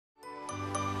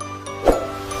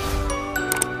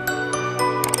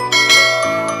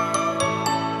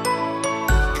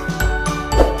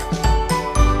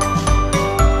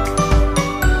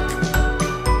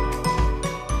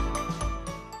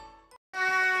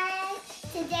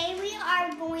Today we are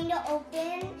going to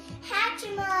open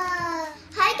Hatchimals.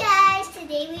 Hi guys,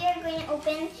 today we are going to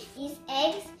open these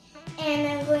eggs and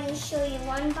I'm going to show you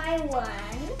one by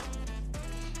one.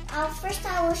 First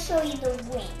I will show you the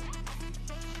wing.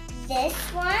 This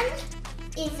one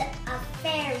is a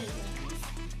fairy wing.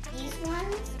 These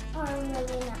ones are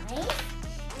really nice.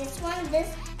 The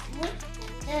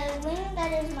wing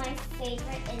that is my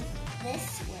favorite is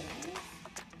this wing.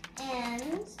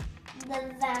 And the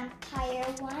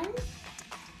vampire one,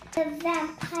 fairy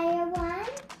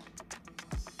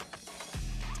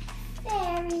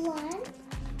one,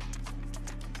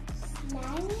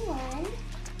 slimy one,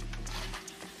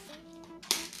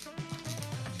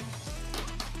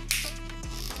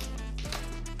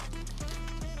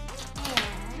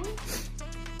 and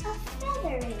a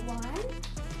feathery one.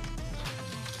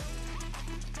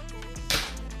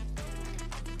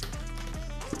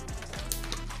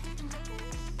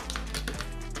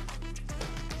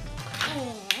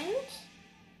 And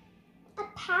a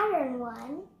pattern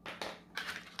one.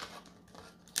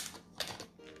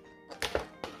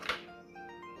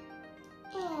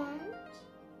 And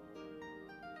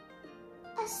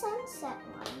a sunset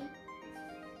one.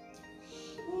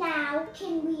 Now,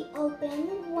 can we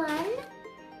open one?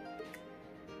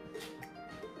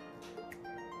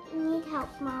 I need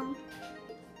help, Mom.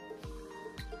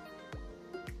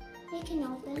 We can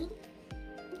open.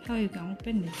 How you gonna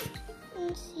open this?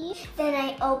 See? Then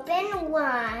I open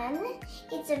one.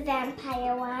 It's a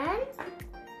vampire one.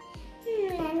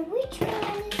 And which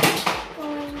one is it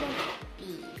going to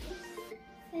be?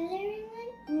 Feathery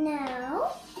one? No.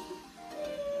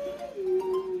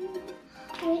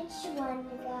 Which one,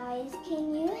 guys?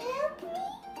 Can you help me?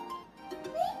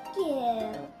 Thank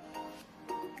you.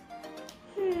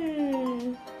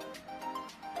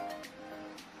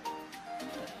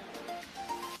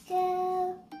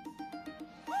 Go.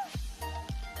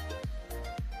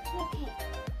 Okay,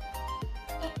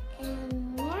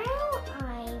 and now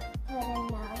I put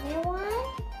another one.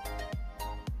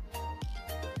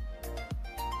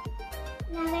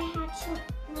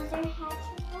 Another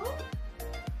Hatchimal.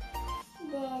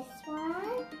 This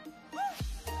one.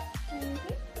 Wait,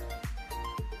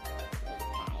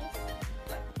 guys.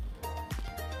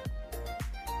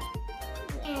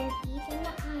 And even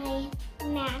I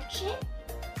match it.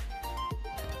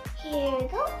 Here we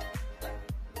go.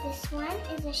 This one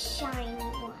is a shiny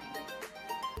one.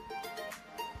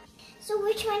 So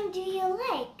which one do you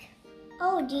like?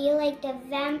 Oh, do you like the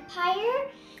vampire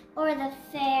or the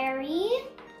fairy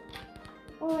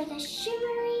or the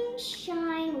shimmering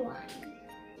shine one?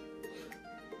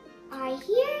 I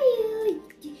hear you.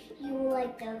 You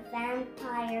like the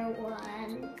vampire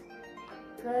one.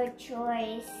 Good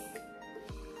choice.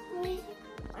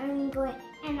 I'm going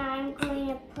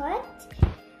to put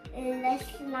the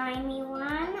slimy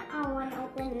one. I want to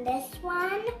open this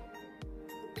one.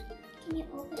 Can you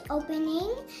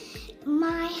opening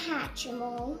my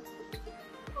Hatchimal?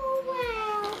 Oh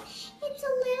wow, it's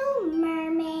a little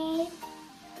mermaid.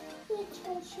 Which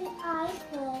one should I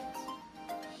put?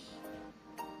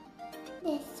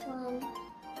 This one.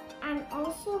 I'm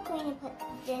also going to put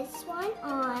this one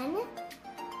on.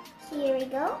 Here we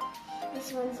go.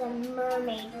 This one's a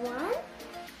mermaid one.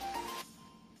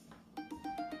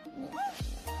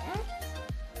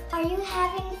 Are you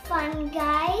having fun,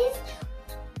 guys?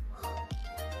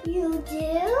 You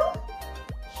do?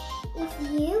 If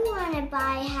you want to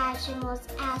buy Hatchimals,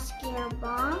 ask your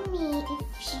mommy. If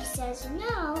she says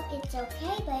no, it's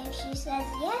okay. But if she says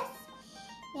yes,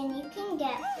 then you can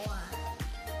get one.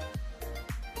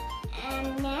 And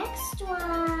next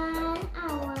one, I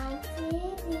want to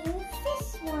do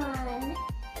this one.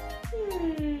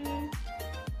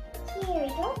 Here we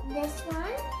go. This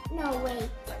one. No, wait.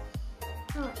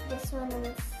 Oh, this one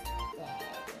instead.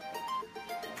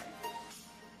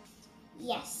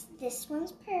 Yes, this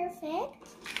one's perfect.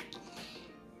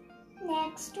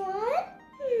 Next one.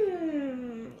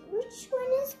 Which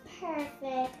one is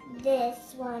perfect?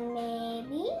 This one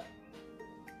maybe.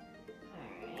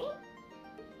 Alright.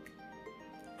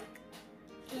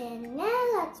 And now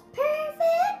that's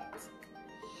perfect.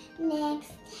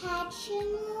 Next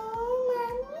Hatchimal,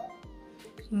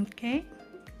 Mommy. Okay.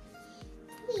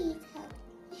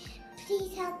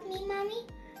 Please help me, Mommy.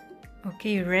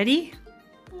 Okay, you ready?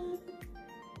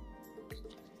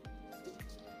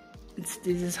 This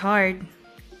is hard.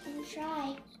 I'll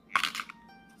try.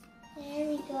 There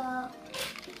we go.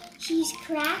 She's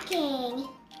cracking.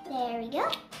 There we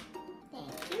go.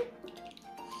 Thank you.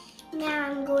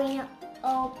 Now I'm going to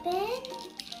open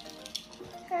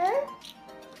her.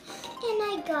 And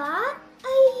I got a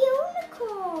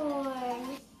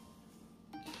unicorn.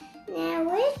 Now,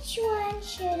 which one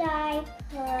should I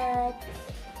put?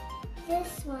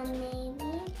 This one,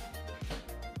 maybe?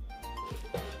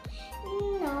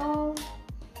 No.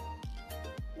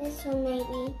 This one,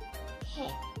 maybe.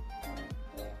 Okay.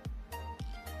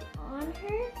 On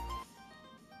her.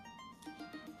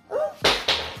 Oh,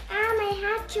 my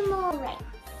Hatchimal. Right.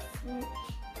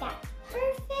 That's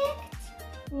perfect.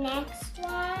 Next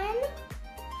one.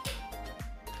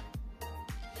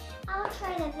 I'll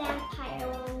try the vampire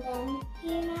one then.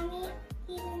 Here, Mommy.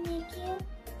 Please and thank you.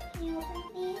 Can you open,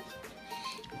 please?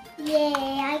 Yay,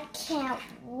 I can't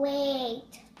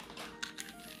wait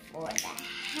for the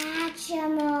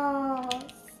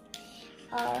Hatchimals.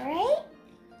 Alright.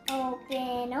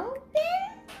 Open, open.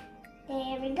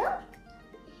 There we go.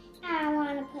 I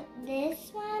want to put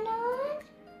this one on.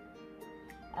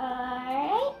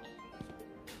 Alright.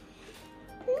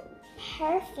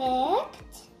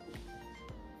 Perfect.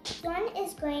 This one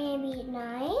is going to be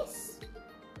nice.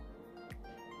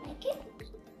 Like it.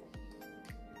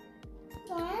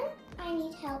 One, I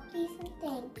need help, please, and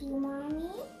thank you, Mommy.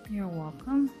 You're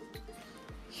welcome.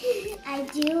 I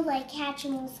do like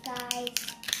Hatchimals, guys.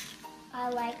 I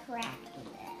like cracking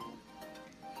them.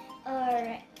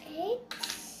 Alright.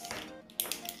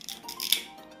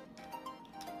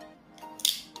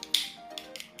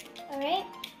 Alright.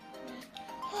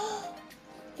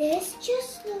 This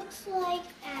just looks like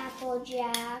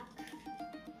Applejack.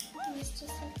 This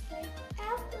just looks like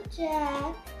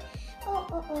Applejack.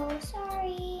 Oh,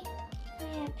 sorry.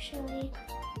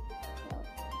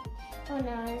 Oh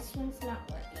no, this one's not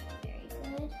working very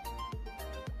good.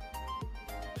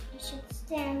 I should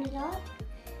stand it up.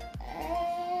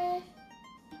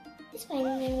 It's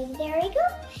fine, there we go.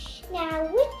 Now,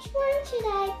 which one should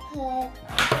I put?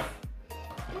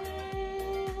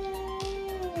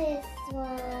 This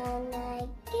one, I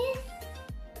guess.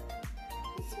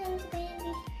 This one's going to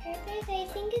be perfect. I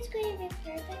think it's going to be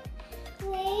perfect.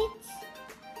 Wait.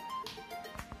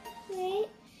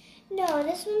 No,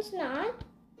 this one's not.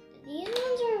 These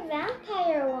ones are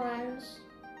vampire ones.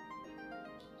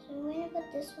 So I'm going to put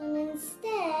this one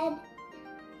instead.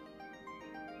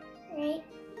 Right.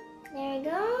 There we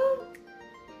go.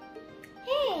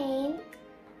 Hey.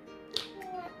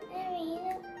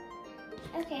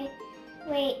 Okay.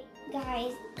 Wait,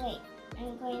 guys. Wait.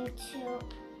 I'm going to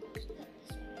put this one out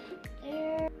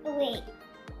there. Oh, wait.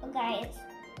 Oh, guys.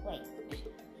 Wait.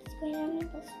 What's going on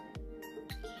with this one?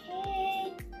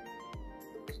 Okay.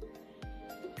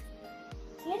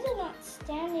 These are not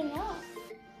standing up.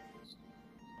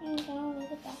 I'm gonna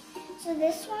leave it there. So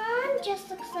this one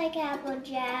just looks like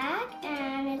Applejack,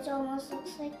 and it almost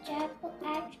looks like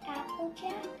Applejack.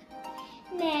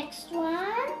 Next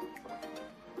one.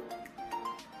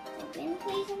 Open,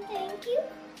 please, and thank you,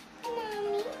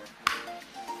 Mommy.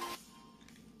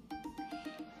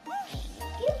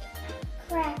 Thank you.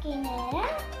 Cracking it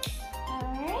up. All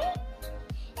right.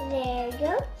 There we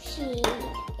go. She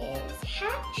is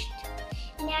hatched.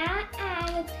 Now I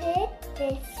will put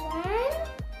this one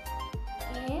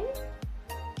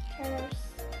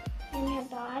in her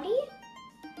body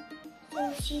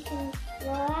so she can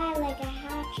fly like a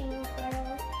Hatchimal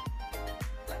girl.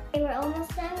 Okay, we're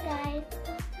almost done, guys.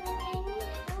 Oh, I need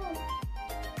help.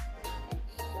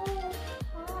 It's so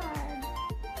hard.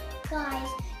 Guys,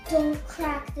 don't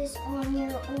crack this on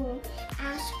your own.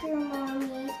 Ask your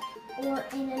mommies or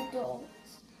an adult,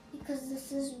 because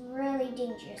this is really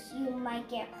dangerous. You might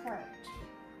get hurt.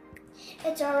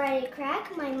 It's already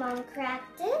cracked. My mom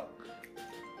cracked it.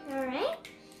 All right.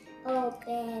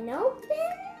 Open,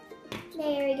 open.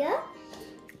 There we go.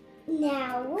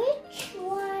 Now, which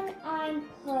one I'm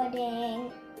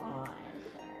putting on her?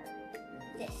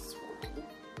 This one.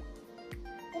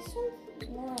 This one's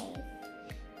nice.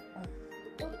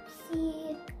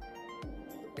 Oopsie.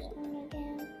 That one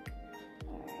again.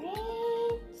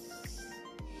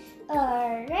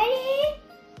 Alrighty.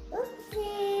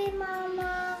 Oopsie,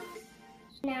 Mama.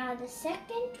 Now the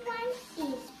second one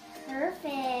is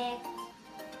perfect.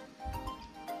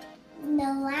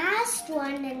 The last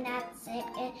one, and that's it.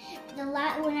 When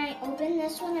I open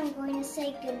this one, I'm going to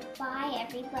say goodbye,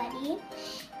 everybody.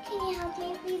 Can you help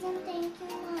me, please, and thank you,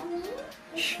 Mommy?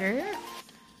 Sure.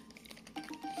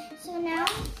 So now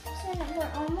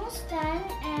we're almost done,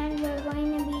 and we're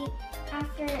going to be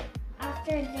after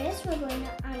this. I'm going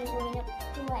to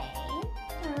play.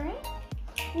 All right.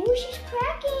 Ooh, she's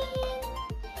cracking.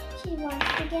 She wants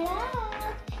to get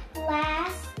out.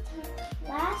 Last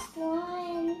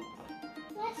one.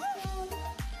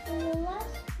 And the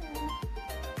last one.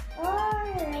 All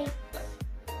right.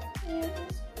 Here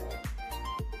this one.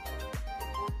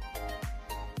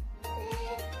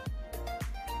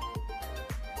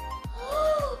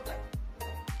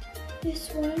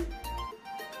 This one,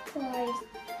 guys,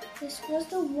 this was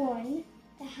the one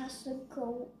that has to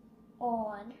go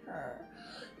on her.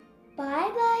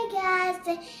 Bye bye, guys.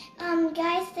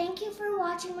 Guys, thank you for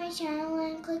watching my channel,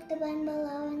 and click the button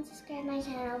below and subscribe my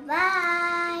channel.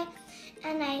 Bye.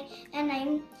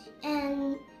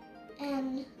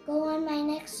 And go on my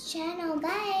next channel.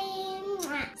 Bye.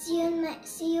 See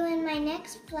you in my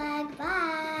next vlog. Bye.